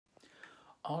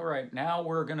All right, now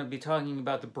we're going to be talking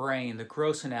about the brain, the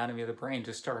gross anatomy of the brain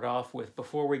to start off with,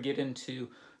 before we get into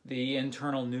the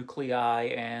internal nuclei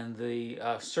and the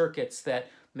circuits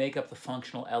that make up the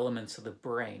functional elements of the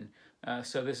brain.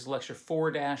 So this is lecture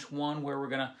 4-1, where we're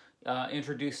going to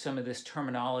introduce some of this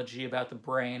terminology about the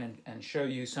brain and show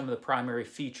you some of the primary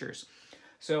features.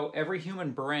 So every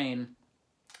human brain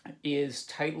is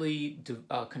tightly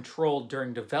controlled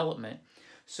during development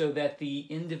so that the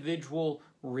individual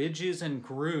ridges and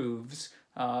grooves,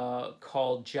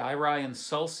 called gyri and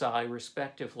sulci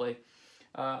respectively,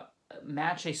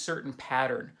 match a certain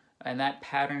pattern, and that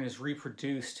pattern is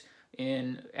reproduced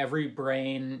in every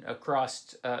brain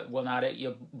across, well, not at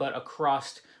you, but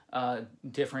across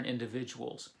different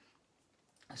individuals.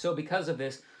 So because of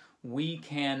this, we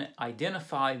can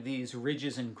identify these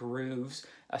ridges and grooves,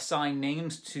 assign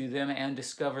names to them, and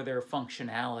discover their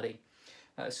functionality.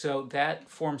 So that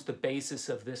forms the basis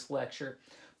of this lecture.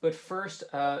 But first,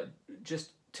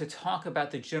 just to talk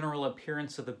about the general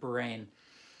appearance of the brain.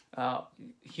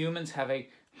 Humans have a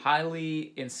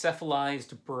highly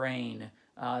encephalized brain.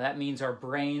 That means our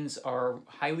brains are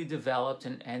highly developed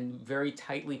and very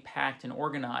tightly packed and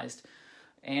organized.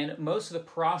 And most of the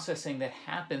processing that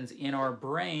happens in our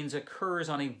brains occurs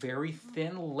on a very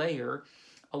thin layer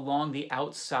along the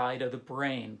outside of the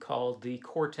brain called the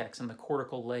cortex and the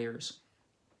cortical layers.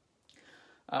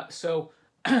 So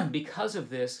because of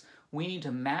this, we need to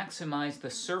maximize the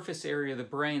surface area of the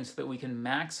brain so that we can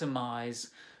maximize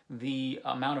the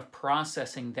amount of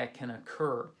processing that can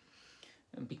occur.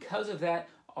 And because of that,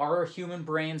 our human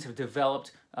brains have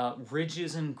developed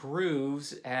ridges and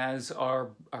grooves as our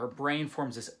brain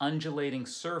forms this undulating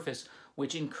surface,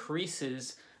 which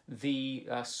increases the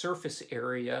surface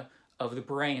area of the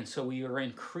brain. So we are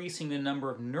increasing the number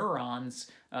of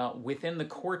neurons within the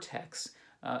cortex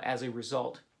as a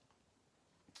result.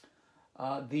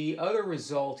 The other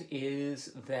result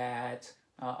is that,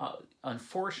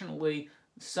 unfortunately,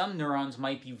 some neurons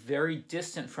might be very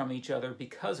distant from each other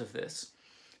because of this.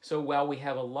 So while we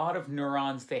have a lot of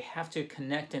neurons, they have to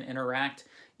connect and interact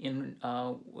in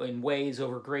ways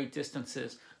over great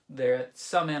distances.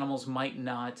 Some animals might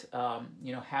not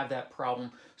have that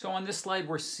problem. So on this slide,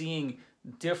 we're seeing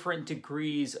different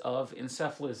degrees of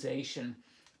encephalization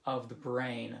of the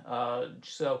brain.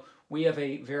 So we have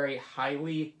a very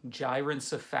highly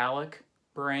gyrencephalic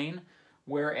brain,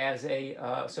 whereas a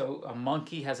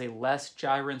monkey has a less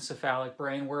gyrencephalic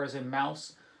brain, whereas a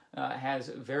mouse has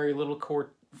very little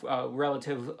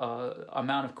relative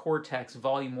amount of cortex,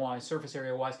 volume-wise, surface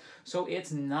area-wise. So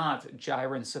it's not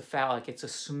gyrencephalic; it's a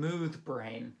smooth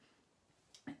brain.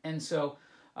 And so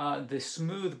the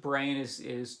smooth brain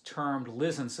is termed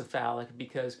lissencephalic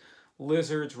because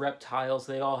lizards, reptiles,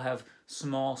 they all have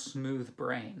small, smooth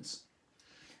brains.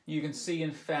 You can see,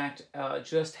 in fact,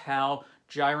 just how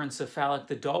gyrencephalic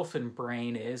the dolphin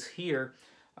brain is here.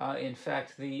 In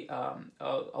fact, a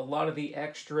lot of the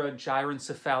extra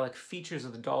gyrencephalic features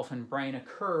of the dolphin brain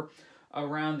occur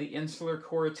around the insular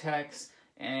cortex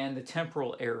and the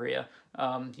temporal area.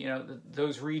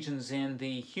 Those regions in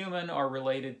the human are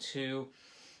related to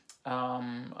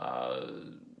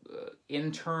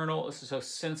internal, so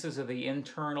senses of the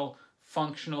internal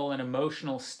functional and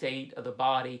emotional state of the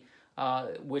body,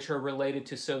 which are related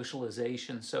to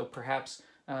socialization. So perhaps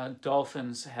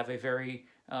dolphins have a very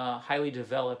highly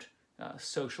developed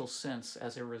social sense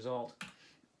as a result.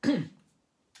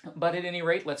 But at any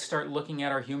rate, let's start looking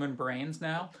at our human brains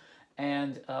now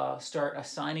and start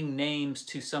assigning names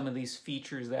to some of these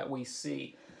features that we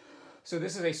see. So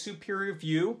this is a superior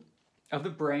view of the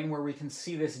brain where we can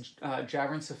see this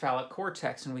gyrencephalic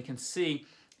cortex, and we can see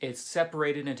it's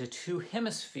separated into two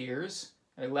hemispheres,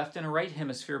 a left and a right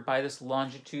hemisphere, by this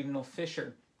longitudinal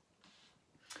fissure.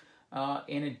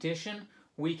 In addition,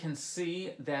 we can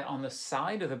see that on the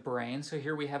side of the brain, so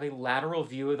here we have a lateral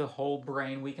view of the whole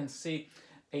brain, we can see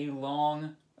a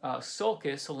long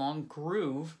sulcus, a long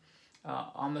groove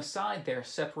on the side there,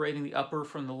 separating the upper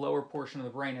from the lower portion of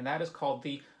the brain, and that is called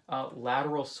the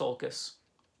lateral sulcus.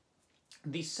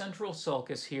 The central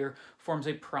sulcus here forms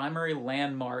a primary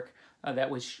landmark that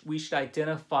we should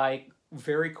identify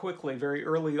very quickly, very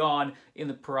early on in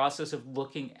the process of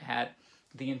looking at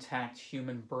the intact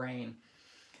human brain.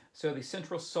 So the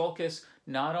central sulcus,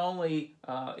 not only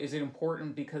is it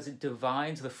important because it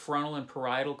divides the frontal and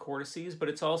parietal cortices, but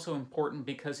it's also important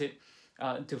because it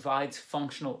divides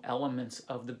functional elements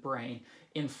of the brain.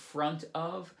 In front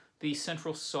of the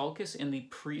central sulcus, in the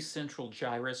precentral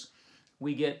gyrus,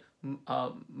 we get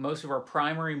most of our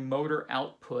primary motor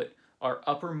output. Our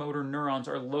upper motor neurons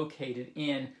are located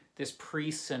in this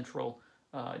precentral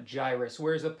gyrus,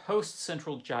 whereas the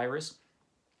postcentral gyrus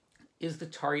is the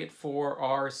target for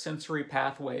our sensory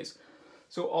pathways.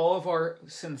 So all of our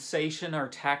sensation, our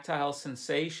tactile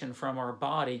sensation from our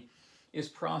body is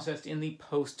processed in the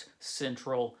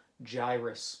postcentral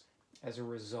gyrus as a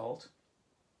result.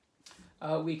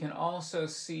 We can also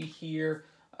see here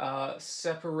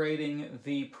separating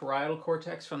the parietal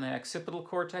cortex from the occipital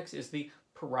cortex is the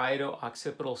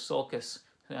parieto-occipital sulcus.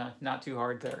 Not too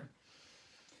hard there.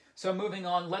 So moving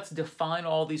on, let's define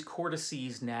all these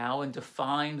cortices now and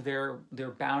define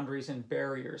their boundaries and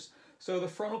barriers. So the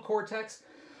frontal cortex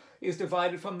is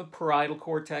divided from the parietal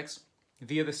cortex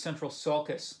via the central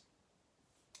sulcus.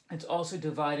 It's also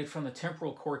divided from the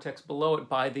temporal cortex below it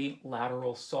by the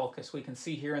lateral sulcus. We can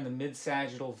see here in the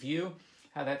mid-sagittal view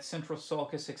how that central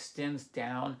sulcus extends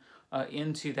down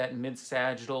into that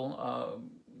mid-sagittal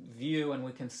view, and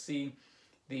we can see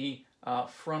the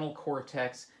frontal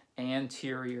cortex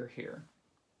anterior here.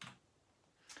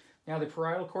 Now the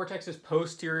parietal cortex is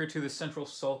posterior to the central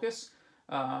sulcus,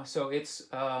 so it's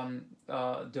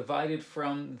divided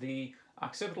from the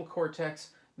occipital cortex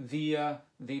via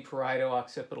the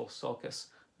parieto-occipital sulcus.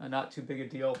 Not too big a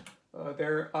deal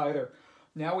there either.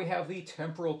 Now we have the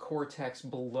temporal cortex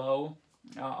below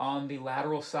on the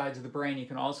lateral sides of the brain. You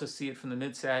can also see it from the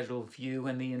mid-sagittal view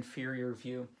and the inferior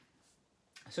view.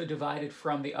 So divided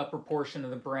from the upper portion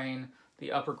of the brain,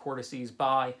 the upper cortices,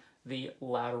 by the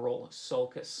lateral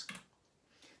sulcus.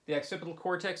 The occipital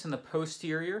cortex in the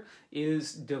posterior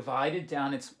is divided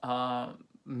down its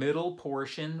middle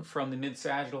portion from the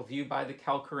mid-sagittal view by the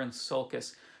calcareous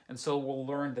sulcus. And so we'll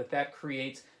learn that that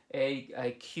creates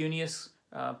a cuneus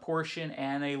portion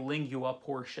and a lingua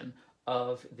portion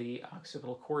of the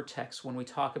occipital cortex. When we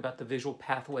talk about the visual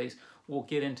pathways, we'll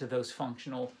get into those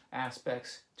functional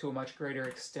aspects to a much greater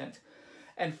extent.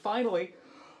 And finally,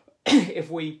 if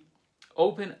we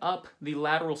open up the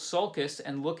lateral sulcus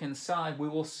and look inside, we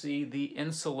will see the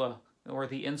insula, or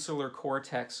the insular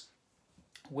cortex,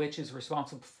 which is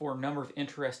responsible for a number of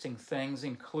interesting things,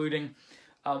 including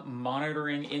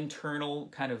monitoring internal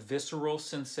kind of visceral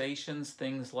sensations,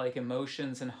 things like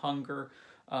emotions and hunger,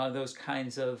 those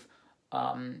kinds of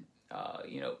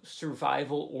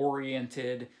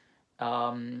survival-oriented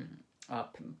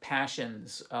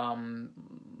passions,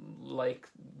 like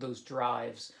those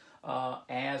drives,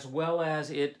 as well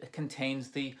as it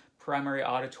contains the primary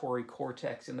auditory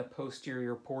cortex in the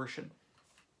posterior portion.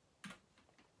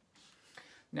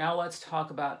 Now let's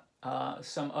talk about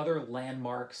some other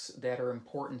landmarks that are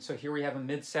important. So here we have a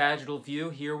mid-sagittal view.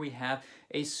 Here we have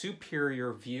a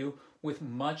superior view with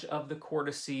much of the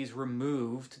cortices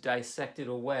removed, dissected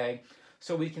away,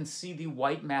 so we can see the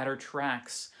white matter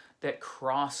tracts that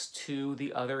cross to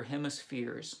the other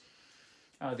hemispheres.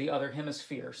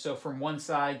 So from one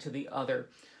side to the other,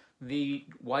 the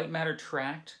white matter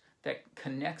tract that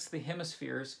connects the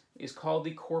hemispheres is called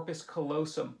the corpus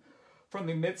callosum. From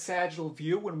the mid-sagittal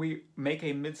view, when we make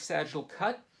a mid-sagittal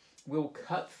cut, we'll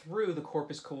cut through the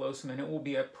corpus callosum, and it will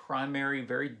be a primary,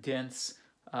 very dense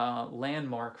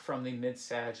landmark from the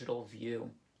mid-sagittal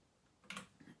view.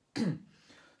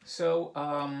 So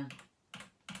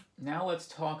now let's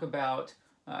talk about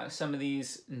some of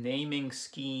these naming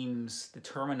schemes, the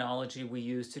terminology we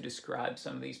use to describe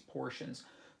some of these portions.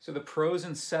 So the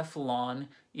prosencephalon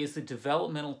is the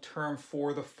developmental term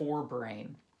for the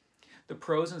forebrain. The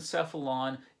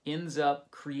prosencephalon ends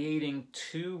up creating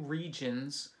two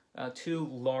regions, two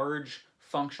large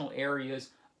functional areas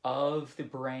of the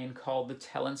brain called the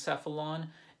telencephalon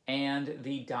and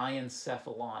the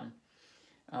diencephalon.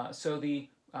 So the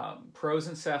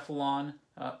prosencephalon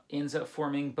ends up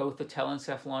forming both the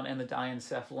telencephalon and the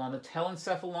diencephalon. The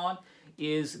telencephalon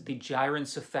is the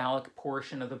gyrencephalic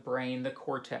portion of the brain, the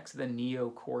cortex, the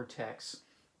neocortex.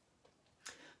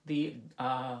 The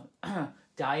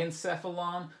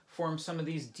diencephalon forms some of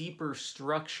these deeper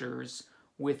structures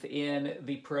within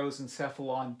the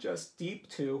prosencephalon, just deep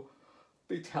to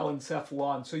the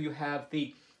telencephalon. So you have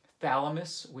the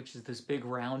thalamus, which is this big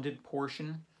rounded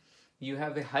portion. You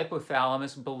have the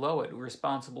hypothalamus below it,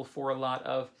 responsible for a lot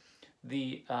of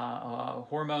the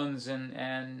hormones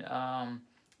and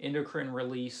endocrine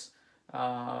release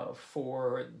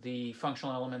for the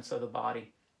functional elements of the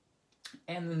body.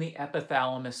 And then the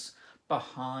epithalamus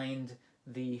behind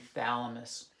the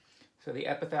thalamus. So the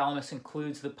epithalamus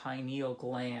includes the pineal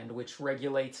gland, which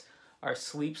regulates our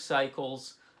sleep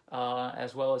cycles,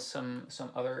 as well as some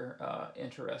other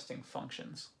interesting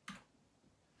functions.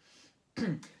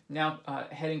 Now,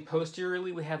 heading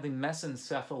posteriorly, we have the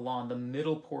mesencephalon, the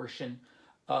middle portion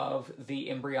of the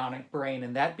embryonic brain,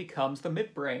 and that becomes the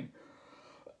midbrain.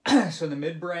 So the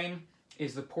midbrain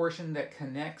is the portion that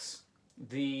connects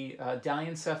the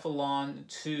diencephalon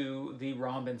to the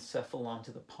rhombencephalon,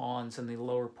 to the pons and the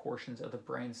lower portions of the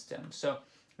brainstem. So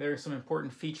there are some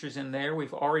important features in there.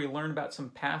 We've already learned about some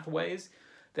pathways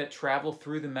that travel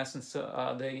through the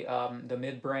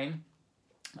midbrain,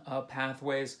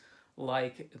 pathways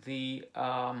like the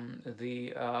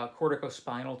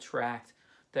corticospinal tract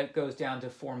that goes down to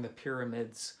form the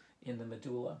pyramids in the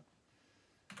medulla.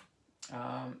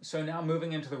 So now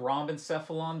moving into the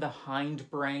rhombencephalon, the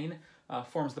hindbrain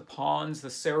forms the pons, the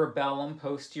cerebellum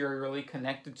posteriorly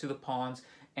connected to the pons,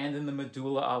 and then the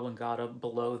medulla oblongata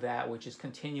below that, which is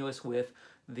continuous with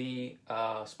the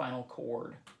spinal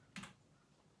cord.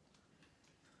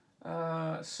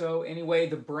 So anyway,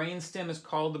 the brainstem is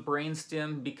called the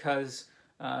brainstem because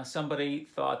somebody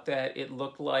thought that it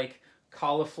looked like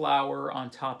cauliflower on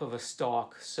top of a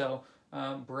stalk. So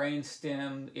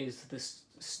brainstem is the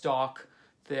stalk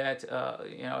that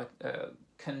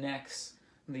connects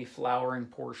the flowering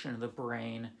portion of the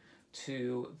brain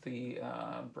to the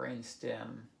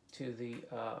brainstem, to the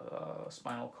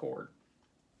spinal cord.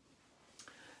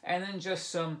 And then just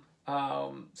some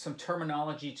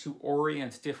terminology to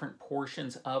orient different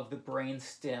portions of the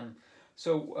brainstem.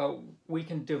 So we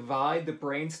can divide the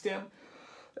brainstem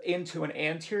into an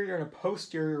anterior and a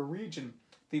posterior region.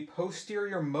 The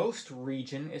posterior most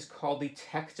region is called the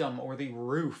tectum, or the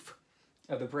roof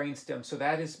of the brainstem. So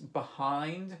that is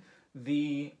behind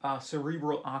the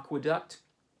cerebral aqueduct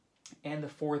and the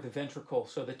fourth ventricle.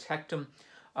 So the tectum,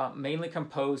 mainly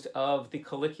composed of the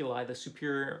colliculi, the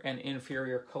superior and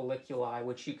inferior colliculi,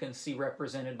 which you can see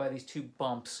represented by these two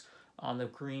bumps on the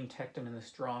green tectum in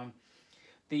this drawing.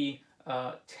 The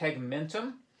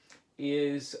tegmentum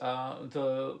is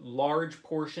the large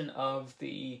portion of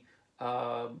the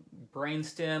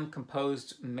brainstem,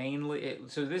 composed mainly,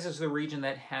 so this is the region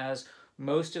that has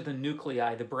most of the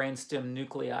nuclei, the brainstem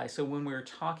nuclei. So when we're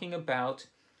talking about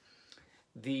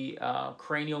the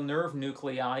cranial nerve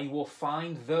nuclei, you will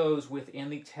find those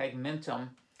within the tegmentum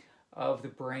of the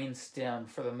brainstem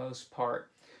for the most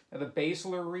part. Now, the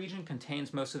basilar region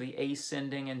contains most of the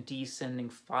ascending and descending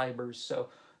fibers. So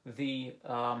the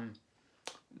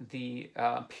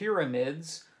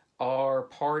pyramids are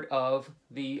part of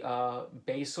the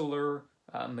basilar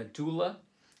medulla,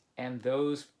 and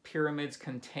those pyramids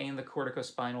contain the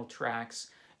corticospinal tracts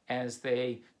as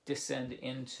they descend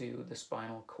into the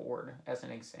spinal cord, as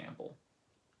an example.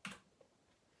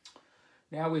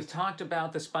 Now, we've talked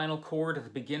about the spinal cord at the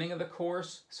beginning of the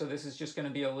course, so this is just going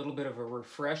to be a little bit of a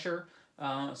refresher.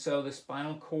 So the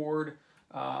spinal cord,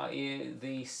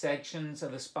 the sections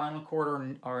of the spinal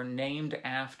cord are named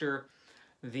after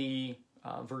the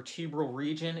vertebral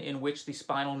region in which the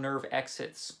spinal nerve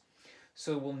exits.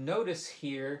 So we'll notice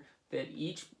here that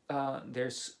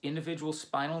there's individual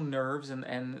spinal nerves,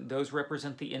 and those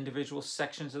represent the individual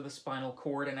sections of the spinal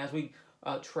cord. And as we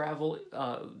travel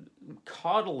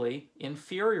caudally,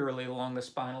 inferiorly along the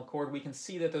spinal cord, we can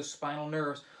see that those spinal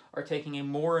nerves are taking a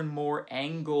more and more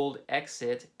angled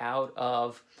exit out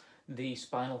of the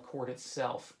spinal cord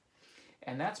itself.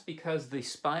 And that's because the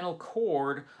spinal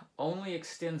cord only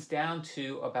extends down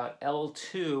to about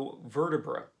L2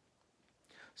 vertebra.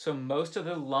 So most of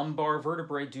the lumbar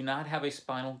vertebrae do not have a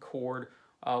spinal cord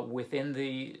within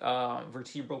the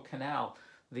vertebral canal.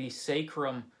 The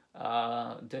sacrum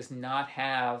does not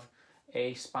have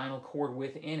a spinal cord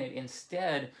within it.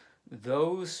 Instead,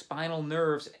 those spinal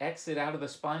nerves exit out of the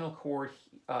spinal cord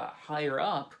higher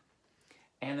up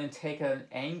and then take an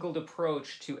angled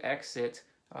approach to exit,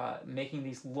 making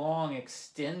these long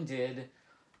extended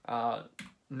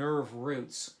nerve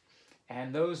roots.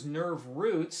 And those nerve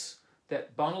roots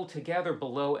that bundle together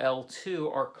below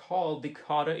L2 are called the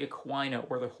cauda equina,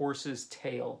 or the horse's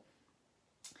tail.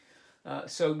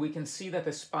 So we can see that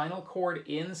the spinal cord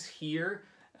ends here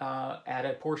at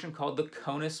a portion called the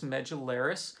conus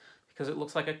medullaris, because it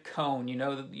looks like a cone. You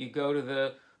know, you go to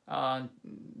the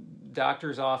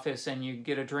doctor's office and you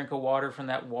get a drink of water from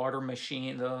that water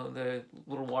machine, the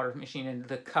little water machine, and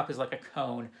the cup is like a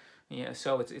cone. Yeah,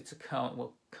 so it's a cone.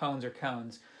 Well, cones are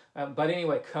cones. But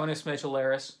anyway, conus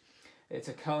medullaris. It's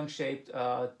a cone-shaped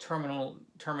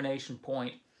termination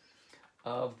point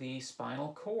of the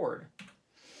spinal cord.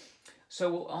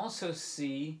 So we'll also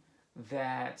see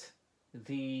that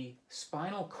the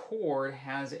spinal cord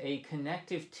has a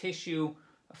connective tissue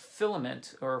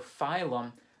filament, or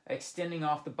phylum, extending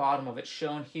off the bottom of it,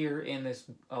 shown here in this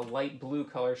light blue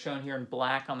color, shown here in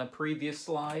black on the previous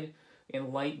slide,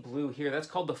 in light blue here. That's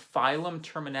called the phylum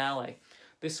terminale.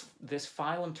 This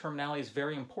phylum terminale is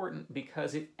very important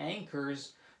because it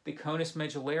anchors the conus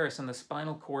medullaris and the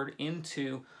spinal cord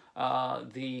into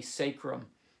the sacrum,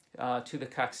 to the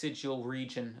coccygeal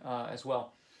region as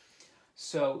well.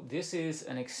 So this is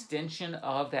an extension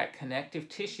of that connective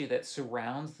tissue that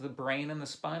surrounds the brain and the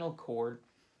spinal cord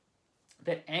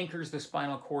that anchors the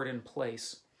spinal cord in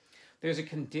place. There's a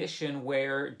condition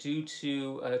where, due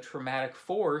to a traumatic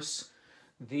force,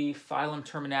 the filum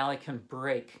terminale can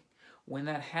break. When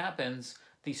that happens,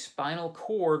 the spinal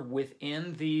cord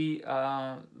within the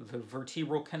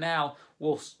vertebral canal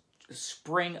will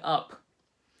spring up,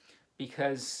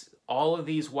 because all of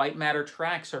these white matter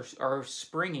tracts are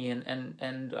springy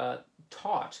and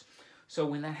taut. So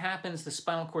when that happens, the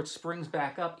spinal cord springs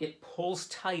back up. It pulls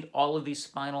tight all of these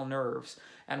spinal nerves.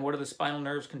 And what do the spinal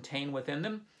nerves contain within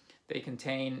them? They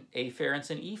contain afferents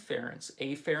and efferents.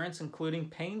 Afferents including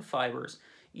pain fibers.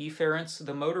 Efferents,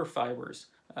 the motor fibers.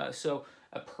 So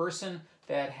a person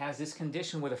that has this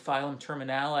condition where the filum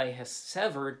terminale has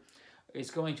severed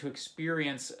is going to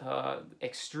experience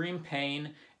extreme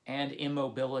pain and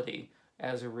immobility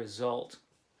as a result.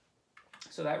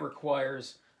 So that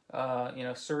requires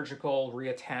surgical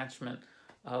reattachment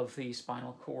of the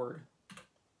spinal cord.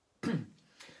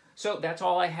 So that's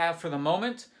all I have for the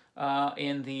moment.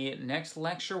 In the next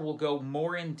lecture, we'll go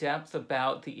more in depth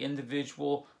about the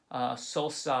individual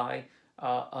sulci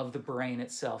of the brain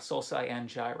itself, sulci and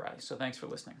gyri. So thanks for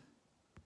listening.